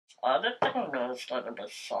Editing me is going to be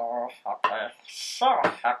so happy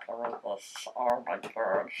with this. Oh my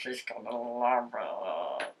god, she's gonna love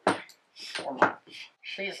it so much.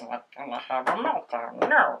 She's not gonna have a meltdown.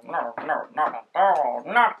 No, not at all,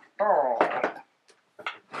 not at all.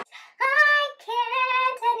 I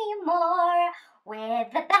can't anymore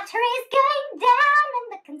with the batteries going down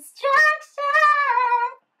and the construction.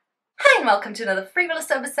 Hi and welcome to another Free.volous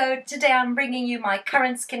episode. Today I'm bringing you my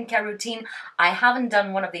current skincare routine. I haven't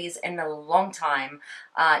done one of these in a long time,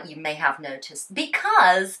 you may have noticed,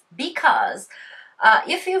 because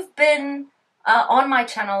if you've been on my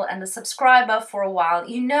channel and a subscriber for a while,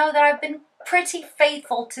 you know that I've been pretty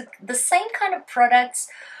faithful to the same kind of products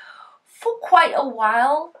for quite a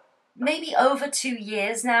while. Maybe over 2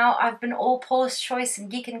 years now. I've been all Paula's Choice and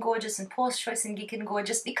Geek and Gorgeous and Paula's Choice and Geek and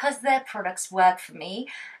Gorgeous because their products work for me,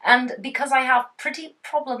 and because I have pretty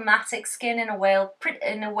problematic skin in a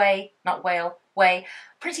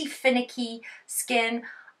pretty finicky skin.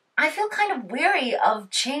 I feel kind of weary of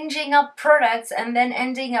changing up products and then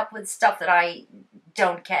ending up with stuff that I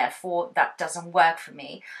don't care for, that doesn't work for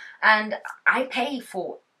me, and I pay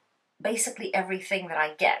for basically everything that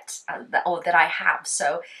I get or that I have,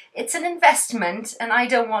 so it's an investment and I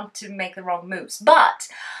don't want to make the wrong moves. But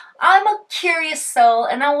I'm a curious soul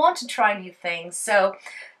and I want to try new things, so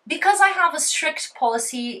because I have a strict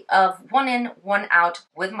policy of 1 in, 1 out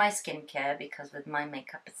with my skincare, because with my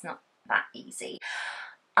makeup it's not that easy,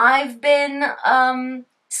 I've been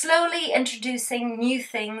slowly introducing new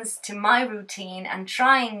things to my routine and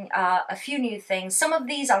trying a few new things. Some of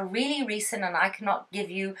these are really recent and I cannot give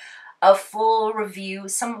you a full review.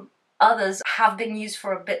 Some others have been used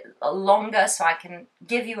for a bit longer, so I can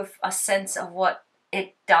give you a sense of what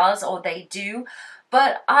it does or they do.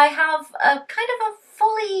 But I have a kind of a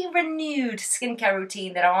fully renewed skincare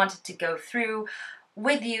routine that I wanted to go through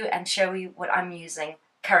with you and show you what I'm using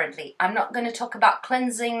currently. I'm not going to talk about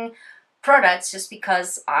cleansing products just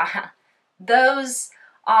because those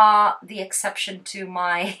are the exception to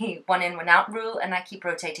my 1 in, 1 out rule, and I keep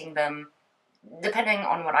rotating them depending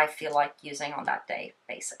on what I feel like using on that day,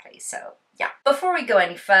 basically. So yeah, before we go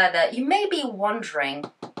any further, you may be wondering,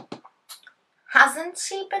 hasn't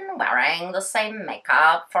she been wearing the same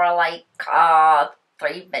makeup for like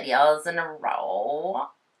 3 videos in a row?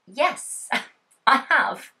 Yes, I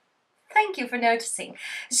have. Thank you for noticing.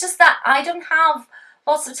 It's just that I don't have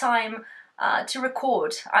lots of time to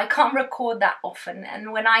record. I can't record that often,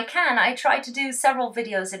 and when I can, I try to do several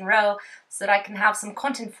videos in a row so that I can have some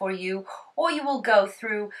content for you, or you will go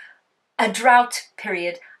through a drought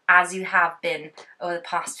period as you have been over the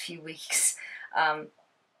past few weeks.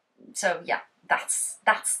 So yeah, that's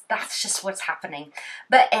just what's happening.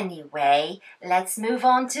 But anyway, let's move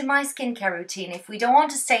on to my skincare routine if we don't want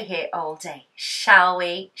to stay here all day, shall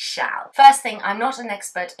we? Shall. First thing, I'm not an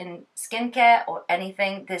expert in skincare or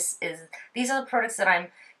anything. These are the products that I'm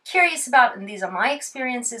curious about, and these are my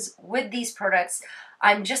experiences with these products.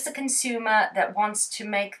 I'm just a consumer that wants to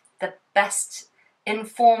make the best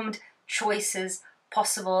informed choices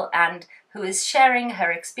possible, and who is sharing her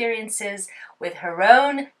experiences with her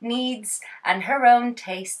own needs and her own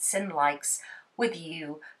tastes and likes with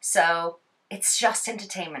you. So it's just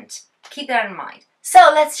entertainment. Keep that in mind.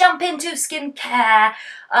 So let's jump into skincare.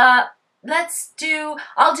 I'll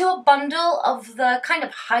do a bundle of the kind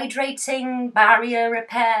of hydrating, barrier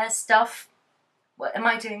repair stuff. What am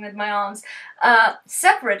I doing with my arms?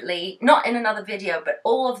 Separately, not in another video, but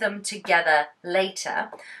all of them together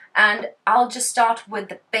later. And I'll just start with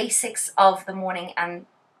the basics of the morning and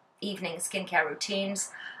evening skincare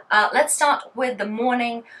routines. Let's start with the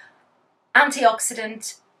morning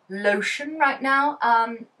antioxidant lotion right now,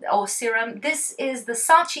 or serum. This is the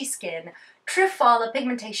Sachi Skin True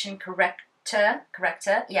Pigmentation Corrector,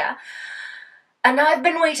 yeah. And I've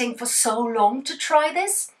been waiting for so long to try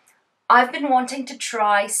this. I've been wanting to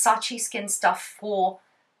try Sachi Skin stuff for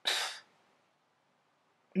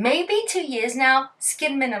maybe 2 years now.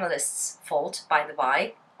 Skin Minimalist's fault, by the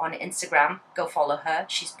by, on Instagram. Go follow her,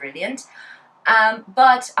 she's brilliant.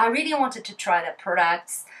 But I really wanted to try their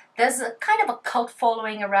products. There's a kind of a cult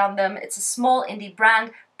following around them. It's a small indie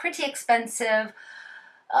brand, pretty expensive,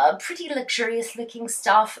 pretty luxurious looking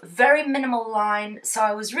stuff, very minimal line, so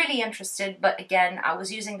I was really interested, but again, I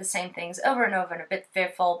was using the same things over and over and a bit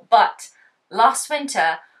fearful. But last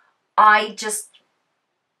winter, I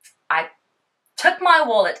took my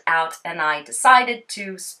wallet out and I decided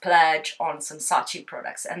to splurge on some Sachi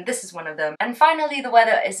products, and this is one of them. And finally, the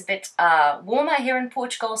weather is a bit warmer here in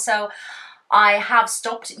Portugal, so I have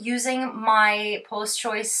stopped using my Paula's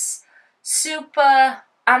Choice super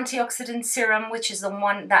antioxidant serum, which is the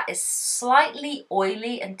one that is slightly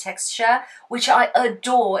oily in texture, which I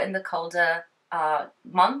adore in the colder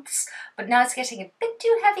months, but now it's getting a bit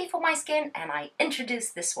too heavy for my skin, and I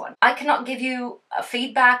introduced this one. I cannot give you a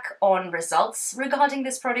feedback on results regarding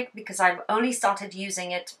this product because I've only started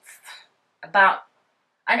using it about,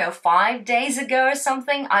 I don't know, 5 days ago or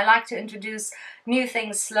something. I like to introduce new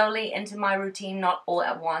things slowly into my routine, not all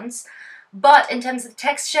at once. But in terms of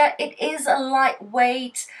texture, it is a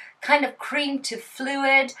lightweight kind of cream to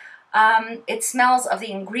fluid. It smells of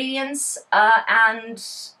the ingredients and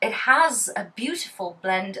it has a beautiful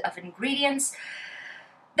blend of ingredients.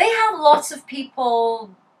 They have lots of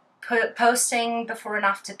people posting before and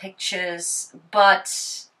after pictures, but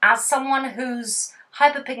as someone whose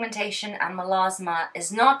hyperpigmentation and melasma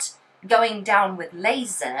is not going down with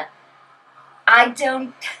laser, I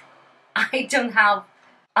don't have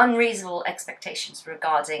unreasonable expectations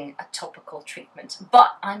regarding a topical treatment,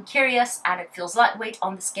 but I'm curious and it feels lightweight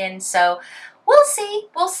on the skin, so we'll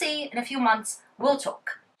see in a few months. We'll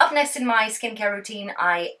talk. Up next in my skincare routine,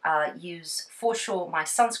 I use for sure my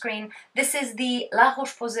sunscreen. This is the La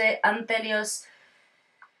Roche-Posay Antelios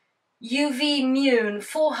UV Mune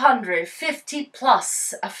 450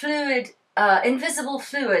 plus, a fluid, invisible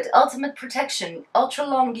fluid, ultimate protection, ultra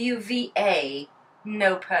long UVA,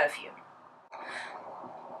 no perfume.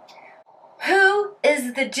 Who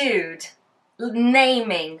is the dude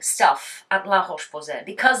naming stuff at La Roche-Posay?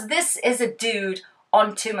 Because this is a dude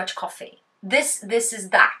on too much coffee. This is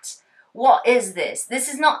that. What is this?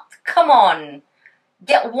 This is not, come on.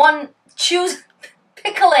 Get one,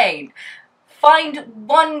 pick a lane. Find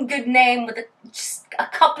one good name with just a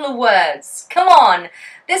couple of words. Come on.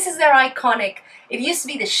 This is their iconic. It used to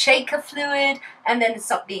be the shaker fluid, and then it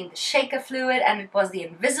stopped being the shaker fluid, and it was the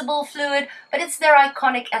invisible fluid, but it's their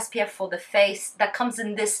iconic SPF for the face that comes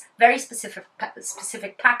in this very specific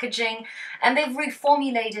packaging, and they've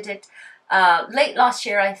reformulated it late last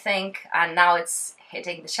year, I think, and now it's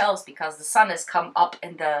hitting the shelves because the sun has come up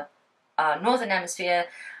in the northern hemisphere,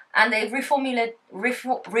 and they've reformulated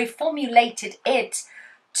it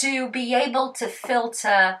to be able to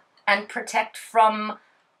filter and protect from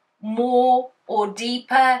more or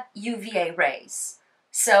deeper UVA rays.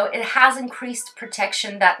 So it has increased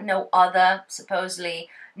protection that supposedly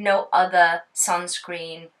no other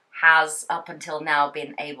sunscreen has up until now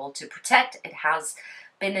been able to protect. It has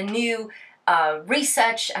been a new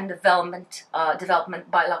research and development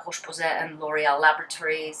by La Roche-Posay and L'Oreal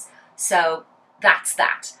Laboratories. So that's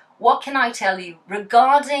that. What can I tell you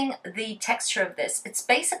regarding the texture of this? It's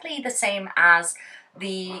basically the same as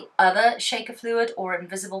the other shaker fluid or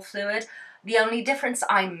invisible fluid. The only difference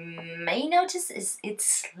I may notice is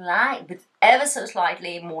it's ever so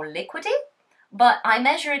slightly more liquidy, but I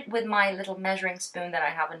measure it with my little measuring spoon that I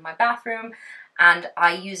have in my bathroom, and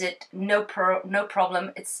I use it no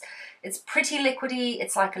problem. It's pretty liquidy.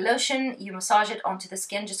 It's like a lotion. You massage it onto the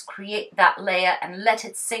skin, just create that layer and let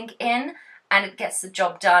it sink in, and it gets the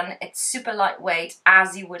job done. It's super lightweight,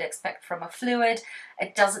 as you would expect from a fluid.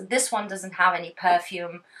 This one doesn't have any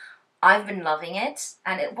perfume. I've been loving it,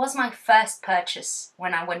 and it was my first purchase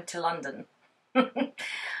when I went to London.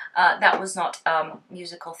 That was not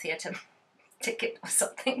musical theatre ticket or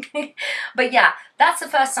something. But yeah, that's the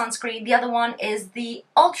first sunscreen. The other one is the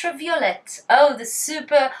Ultra Violette. Oh, the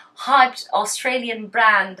super hyped Australian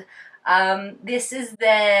brand. This is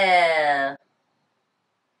the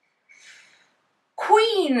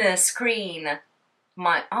Queen Screen.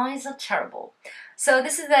 My eyes are terrible. So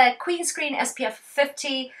this is the Queen Screen SPF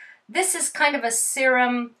 50. This is kind of a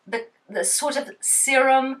serum, the sort of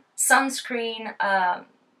serum sunscreen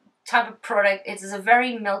type of product. It is a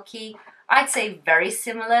very milky, I'd say very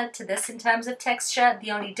similar to this in terms of texture.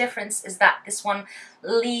 The only difference is that this one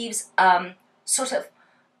leaves sort of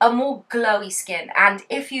a more glowy skin, and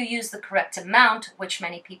if you use the correct amount, which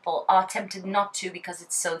many people are tempted not to because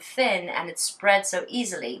it's so thin and it spreads so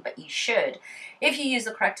easily, but you should. If you use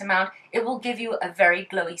the correct amount, it will give you a very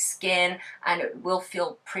glowy skin and it will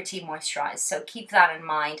feel pretty moisturized. So keep that in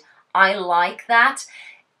mind. I like that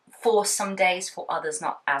for some days, for others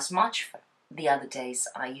not as much. For the other days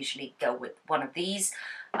I usually go with one of these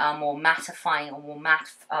more mattifying or more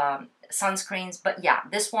matte sunscreens. But yeah,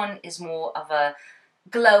 this one is more of a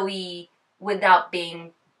glowy without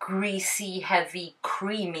being greasy, heavy,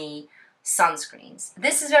 creamy sunscreens.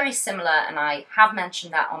 This is very similar, and I have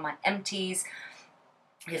mentioned that on my empties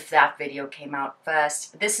if that video came out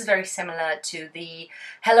first. This is very similar to the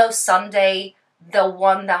Hello Sunday, the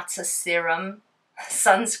one that's a serum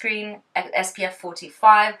sunscreen, SPF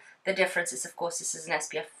 45. The difference is, of course, this is an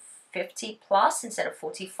SPF 50 plus instead of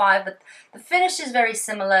 45, but the finish is very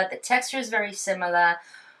similar, the texture is very similar.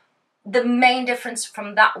 The main difference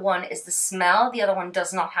from that one is the smell. The other one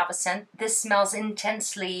does not have a scent. This smells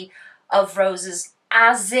intensely of roses,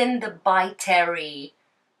 as in the by Terry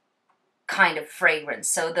kind of fragrance.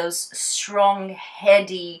 So those strong,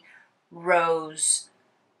 heady rose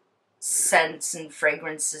scents and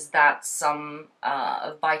fragrances that some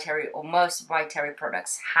of by Terry or most by Terry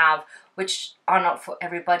products have, which are not for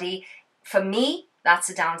everybody. For me, that's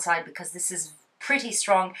a downside because this is pretty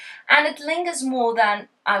strong and it lingers more than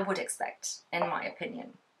I would expect, in my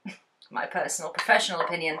opinion. My personal, professional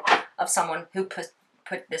opinion of someone who put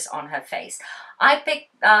this on her face. I picked,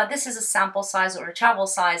 this is a sample size or a travel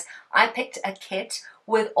size. I picked a kit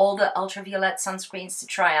with all the ultraviolet sunscreens to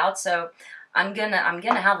try out, so I'm gonna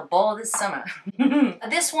have a ball this summer.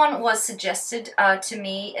 This one was suggested to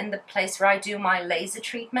me in the place where I do my laser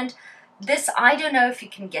treatment. This, I don't know if you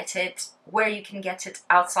can get it, where you can get it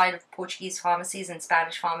outside of Portuguese pharmacies and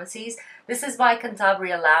Spanish pharmacies. This is by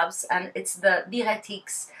Cantabria Labs, and it's the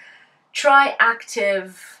Violette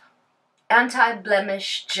Tri-Active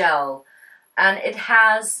Anti-Blemish Gel. And it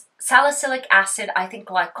has salicylic acid, I think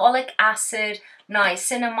glycolic acid,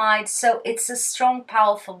 niacinamide, so it's a strong,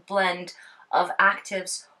 powerful blend of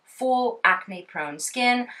actives for acne-prone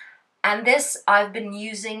skin. And this, I've been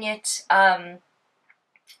using it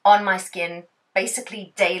on my skin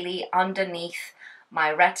basically daily underneath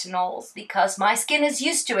my retinols because my skin is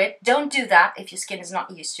used to it. Don't do that if your skin is not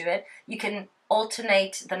used to it. You can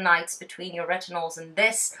alternate the nights between your retinols and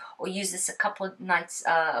this, or use this a couple of nights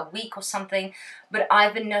a week or something. But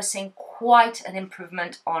I've been noticing quite an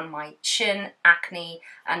improvement on my chin acne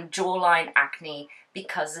and jawline acne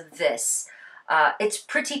because of this. It's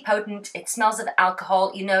pretty potent. It smells of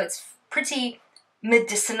alcohol. You know, it's pretty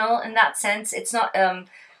medicinal in that sense. It's not an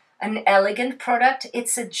elegant product.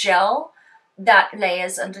 It's a gel that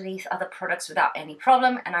layers underneath other products without any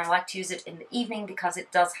problem, and I like to use it in the evening because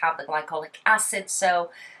it does have the glycolic acid,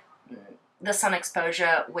 so the sun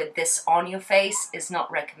exposure with this on your face is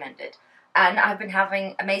not recommended. And I've been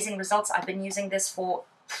having amazing results. I've been using this for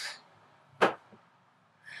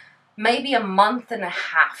maybe a month and a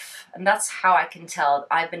half, and that's how I can tell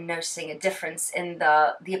I've been noticing a difference in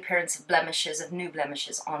the appearance of blemishes, of new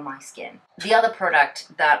blemishes on my skin. The other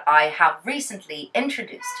product that I have recently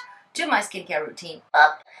introduced to my skincare routine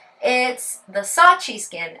it's the Sachi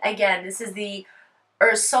Skin. Again, this is the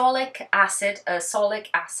ursolic acid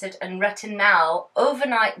and retinol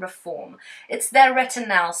overnight reform. It's their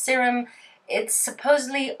retinol serum. It's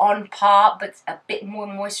supposedly on par, but a bit more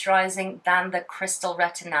moisturizing than the crystal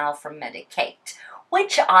retinol from Medicate,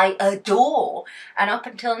 which I adore, and up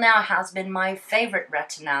until now has been my favorite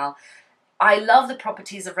retinol. I love the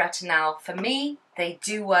properties of retinol. For me, they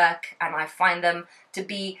do work, and I find them to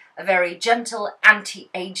be a very gentle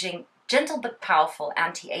anti-aging, gentle but powerful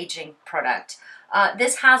anti-aging product.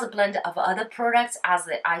 This has a blend of other products, as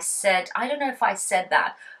I said. I don't know if I said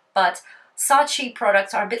that, but Sachi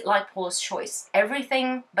products are a bit like Paula's Choice.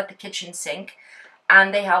 Everything but the kitchen sink.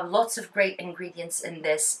 And they have lots of great ingredients in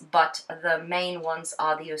this, but the main ones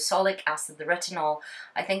are the ursolic acid, the retinol.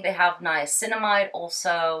 I think they have niacinamide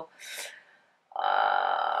also.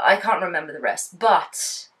 I can't remember the rest,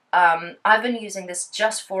 but I've been using this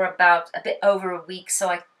just for about a bit over a week,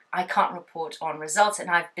 so I can't report on results, and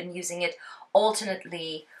I've been using it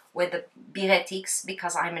alternately with the Violette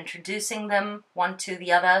because I'm introducing them one to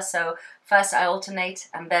the other. So first I alternate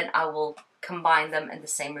and then I will combine them in the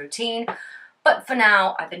same routine. But for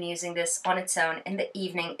now, I've been using this on its own in the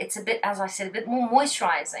evening. It's a bit, as I said, a bit more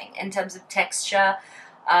moisturizing in terms of texture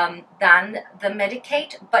than the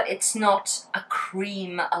Medicate, but it's not a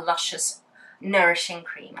cream, a luscious, nourishing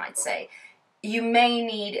cream, I'd say. You may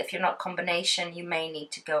need, if you're not combination, you may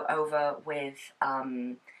need to go over with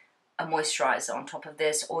a moisturizer on top of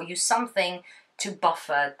this, or use something to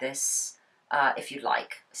buffer this if you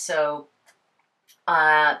like. So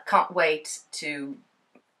can't wait to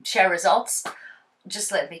share results.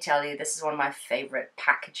 Just let me tell you, this is one of my favorite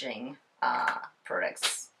packaging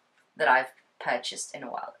products that I've purchased in a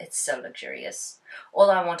while. It's so luxurious.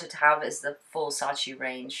 All I wanted to have is the full Sachi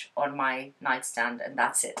range on my nightstand, and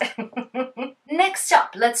that's it. Next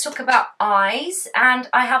up, let's talk about eyes, and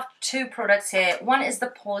I have two products here. One is the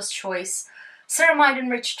Paula's Choice Ceramide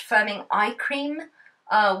Enriched Firming Eye Cream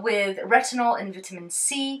with retinol and vitamin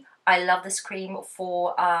C. I love this cream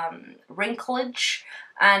for wrinklage,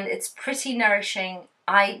 and it's pretty nourishing.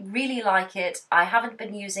 I really like it. I haven't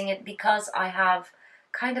been using it because I have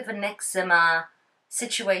kind of an eczema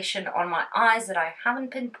situation on my eyes that I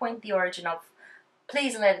haven't pinpointed the origin of.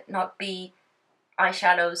 Please let it not be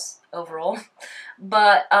eyeshadows overall.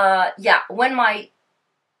 But yeah, when my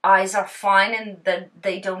eyes are fine and that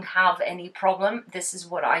they don't have any problem, this is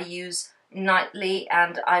what I use nightly,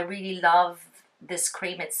 and I really love this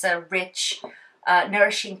cream. It's a rich,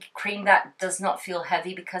 nourishing cream that does not feel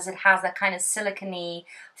heavy because it has that kind of silicone-y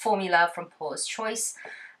formula from Paula's Choice.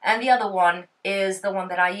 And the other one is the one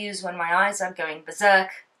that I use when my eyes are going berserk,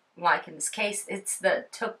 like in this case. It's the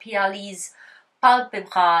Topialis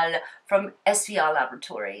Palpebral from SVR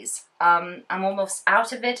Laboratories. I'm almost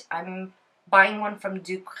out of it. I'm buying one from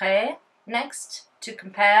Ducré next to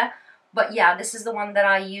compare. But yeah, this is the one that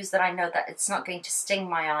I use that I know that it's not going to sting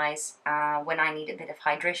my eyes when I need a bit of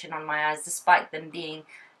hydration on my eyes, despite them being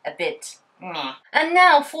a bit... And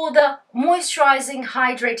now for the moisturizing,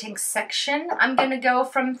 hydrating section, I'm going to go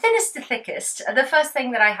from thinnest to thickest. The first thing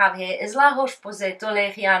that I have here is La Roche-Posay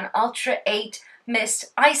Toleriane Ultra 8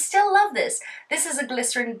 Mist. I still love this. This is a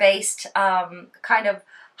glycerin-based kind of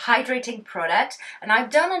hydrating product, and I've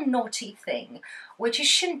done a naughty thing, which you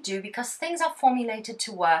shouldn't do because things are formulated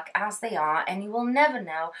to work as they are, and you will never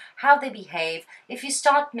know how they behave if you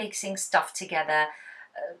start mixing stuff together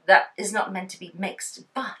that is not meant to be mixed.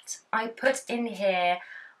 But I put in here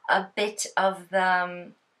a bit of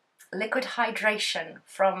the liquid hydration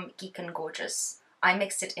from Geek and Gorgeous. I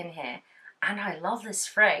mixed it in here, and I love this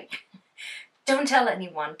spray. Don't tell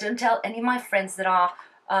anyone. Don't tell any of my friends that are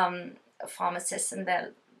pharmacists and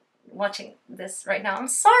they're watching this right now. I'm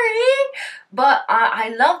sorry, but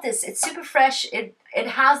I love this. It's super fresh. It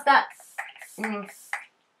has that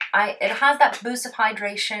it has that boost of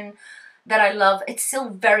hydration that I love. It's still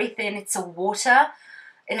very thin. It's a water.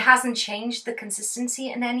 It hasn't changed the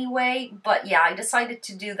consistency in any way, but yeah, I decided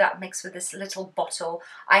to do that mix with this little bottle.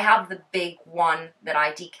 I have the big one that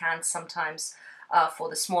I decant sometimes for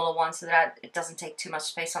the smaller one so that it doesn't take too much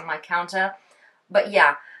space on my counter. But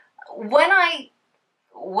yeah, when I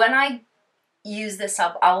use this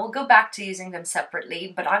up, I will go back to using them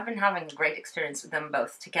separately, but I've been having a great experience with them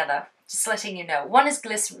both together. Just letting you know. One is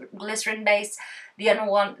glycerin based, the other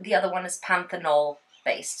one is panthenol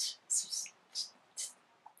based.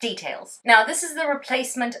 Details. Now this is the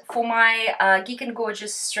replacement for my Geek and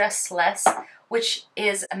Gorgeous Stress Less, which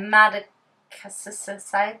is a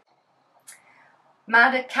Madecassoside,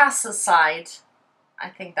 I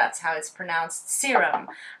think that's how it's pronounced, serum.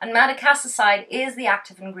 And madecassoside is the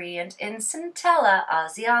active ingredient in Centella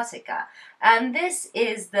asiatica. And this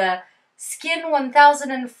is the Skin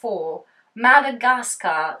 1004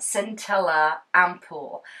 Madagascar Centella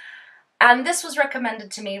Ampoule. And this was recommended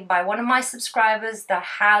to me by one of my subscribers that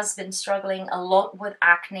has been struggling a lot with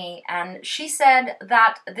acne. And she said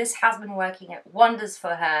that this has been working wonders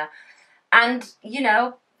for her. And, you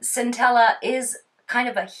know, Centella is kind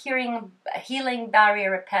of a healing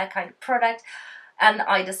barrier repair kind of product, and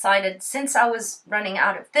I decided, since I was running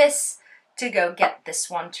out of this, to go get this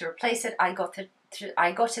one to replace it. I got it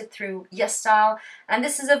through YesStyle, and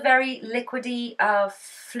this is a very liquidy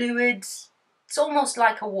fluid. It's almost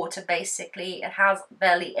like a water basically. It has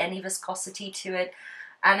barely any viscosity to it,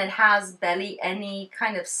 and it has barely any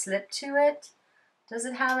kind of slip to it. Does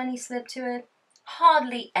it have any slip to it?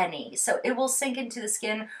 Hardly any. So it will sink into the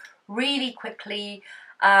skin really quickly.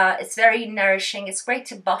 It's very nourishing. It's great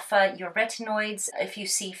to buffer your retinoids if you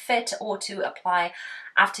see fit, or to apply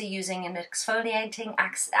after using an exfoliating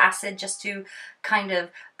acid just to kind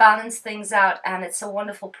of balance things out, and it's a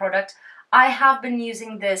wonderful product. I have been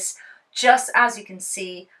using this, just as you can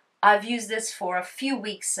see. I've used this for a few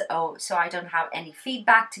weeks, so I don't have any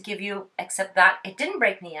feedback to give you except that it didn't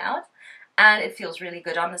break me out, and it feels really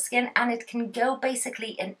good on the skin, and it can go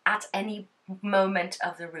basically at any moment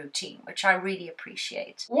of the routine, which I really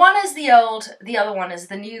appreciate. One is the old, the other one is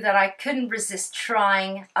the new that I couldn't resist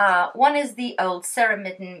trying. One is the old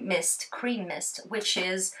Ceramide Mist Cream Mist, which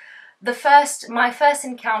is my first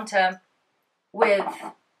encounter with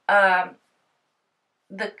a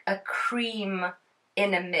cream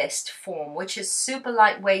in a mist form, which is super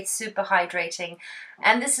lightweight, super hydrating,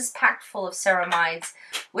 and this is packed full of ceramides,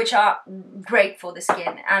 which are great for the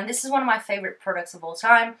skin, and this is one of my favorite products of all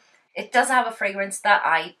time. It does have a fragrance that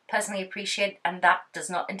I personally appreciate, and that does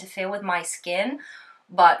not interfere with my skin,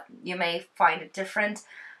 but you may find it different.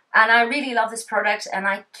 And I really love this product, and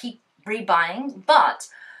I keep rebuying. But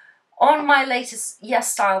on my latest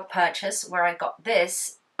YesStyle purchase, where I got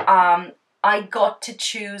this, I got to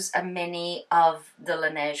choose a mini of the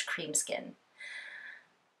Laneige Cream Skin.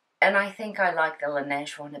 And I think I like the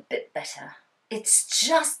Laneige one a bit better. It's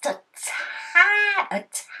just a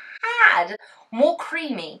tad more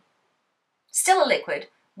creamy. Still a liquid,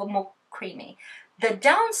 but more creamy. The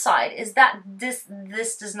downside is that this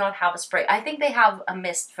does not have a spray. I think they have a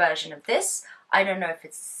mist version of this. I don't know if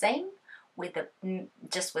it's the same with the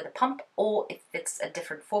just with a pump, or if it's a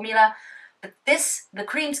different formula. But this, the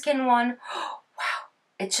cream skin one, wow,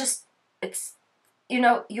 it's you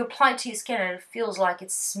know, you apply it to your skin and it feels like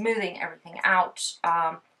it's smoothing everything out.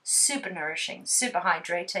 Super nourishing, super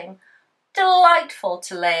hydrating, delightful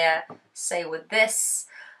to layer, say with this,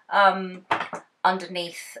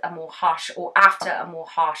 underneath a more harsh, or after a more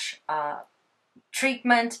harsh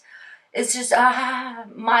treatment. It's just,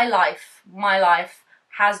 my life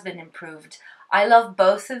has been improved. I love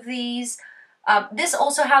both of these. This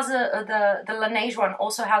also has the Laneige one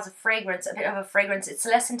also has a fragrance, a bit of a fragrance. It's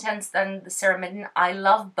less intense than the Ceramide. I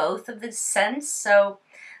love both of the scents, so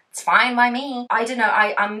it's fine by me. I don't know,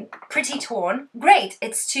 I'm pretty torn. Great,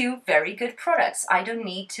 it's two very good products. I don't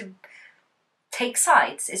need to take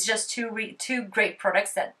sides. It's just two great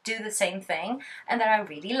products that do the same thing and that I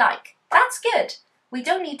really like. That's good. We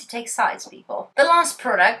don't need to take sides, people. The last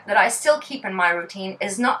product that I still keep in my routine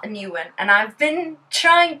is not a new one, and I've been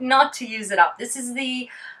trying not to use it up. This is the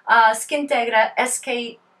Skintegra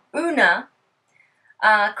SK Una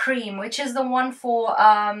cream, which is the one for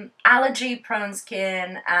allergy-prone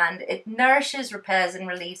skin, and it nourishes, repairs, and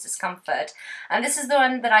relieves discomfort. And this is the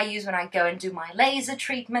one that I use when I go and do my laser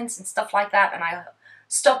treatments and stuff like that, and I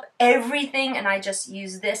stop everything and I just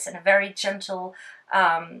use this in a very gentle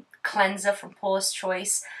cleanser from Paula's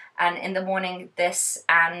Choice, and in the morning this,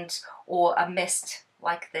 or a mist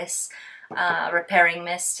like this, repairing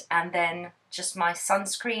mist, and then just my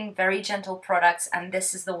sunscreen, very gentle products. And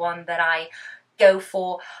this is the one that I go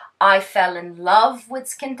for. I fell in love with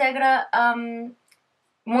Skintegra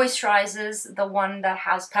moisturizers. The one that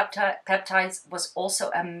has peptides was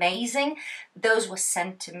also amazing. Those were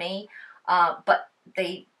sent to me, but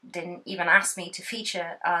they didn't even ask me to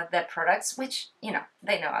feature their products, which, you know,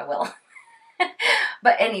 they know I will.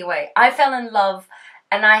 But anyway, I fell in love,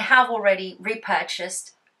 and I have already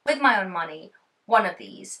repurchased with my own money one of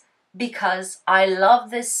these because I love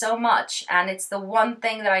this so much, and it's the one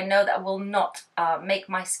thing that I know that will not make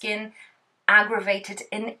my skin aggravated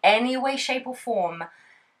in any way, shape or form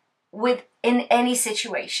in any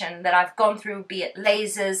situation that I've gone through, be it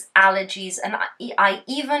lasers, allergies. And I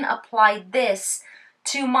even applied this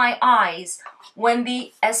to my eyes when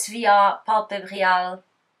the SVR palpebral,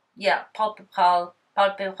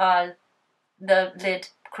 the lid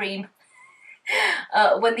cream,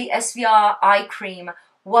 when the SVR eye cream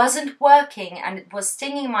wasn't working and it was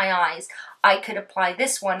stinging my eyes, I could apply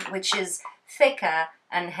this one, which is thicker,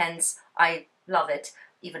 and hence I love it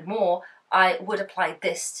even more. I would apply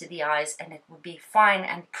this to the eyes and it would be fine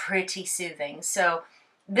and pretty soothing. So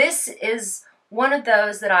this is one of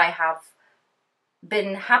those that I have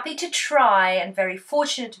been happy to try and very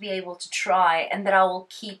fortunate to be able to try, and that I will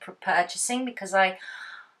keep repurchasing, because I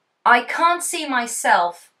can't see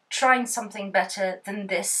myself trying something better than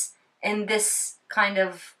this in this kind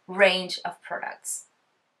of range of products.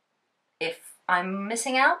 If I'm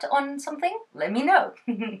missing out on something, let me know.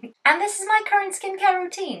 And this is my current skincare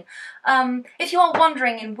routine. If you are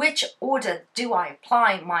wondering in which order do I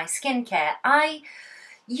apply my skincare, I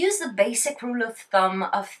use the basic rule of thumb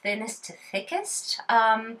of thinnest to thickest,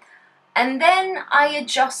 and then I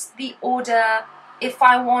adjust the order. If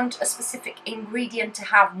I want a specific ingredient to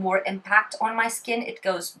have more impact on my skin, it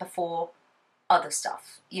goes before other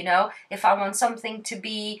stuff, you know? If I want something to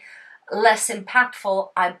be less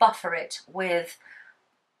impactful, I buffer it with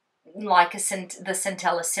like the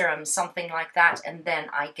Centella serum, something like that, and then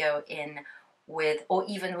I go in with, or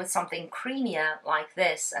even with something creamier like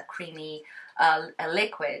this, a creamy a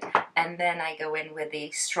liquid, and then I go in with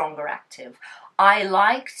the stronger active. I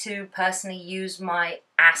like to personally use my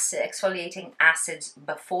exfoliating acids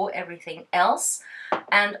before everything else,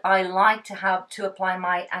 and I like to apply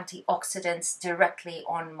my antioxidants directly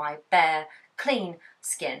on my bare, clean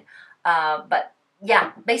skin. But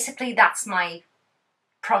yeah, basically that's my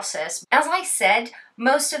process. As I said,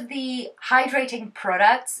 most of the hydrating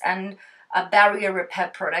products and barrier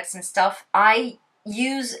repair products and stuff I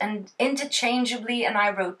use and interchangeably, and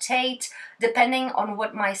I rotate depending on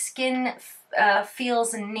what my skin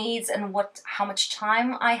feels and needs and how much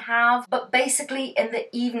time I have. But basically in the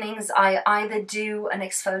evenings I either do an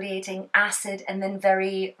exfoliating acid and then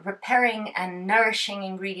very repairing and nourishing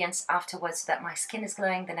ingredients afterwards so that my skin is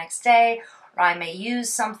glowing the next day, or I may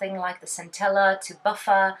use something like the Centella to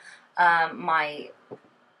buffer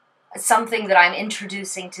something that I'm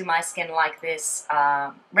introducing to my skin, like this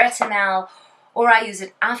retinol, or I use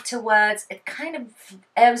it afterwards. It kind of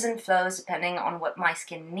ebbs and flows depending on what my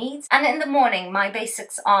skin needs. And in the morning, my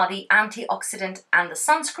basics are the antioxidant and the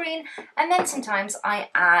sunscreen, and then sometimes I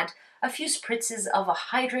add a few spritzes of a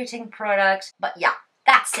hydrating product. But yeah,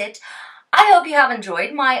 that's it. I hope you have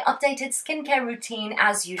enjoyed my updated skincare routine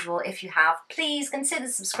as usual. If you have, please consider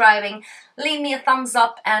subscribing, leave me a thumbs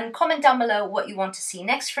up and comment down below what you want to see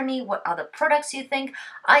next from me, what other products you think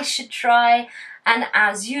I should try. And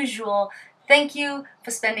as usual, thank you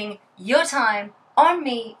for spending your time on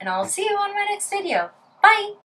me and I'll see you on my next video. Bye!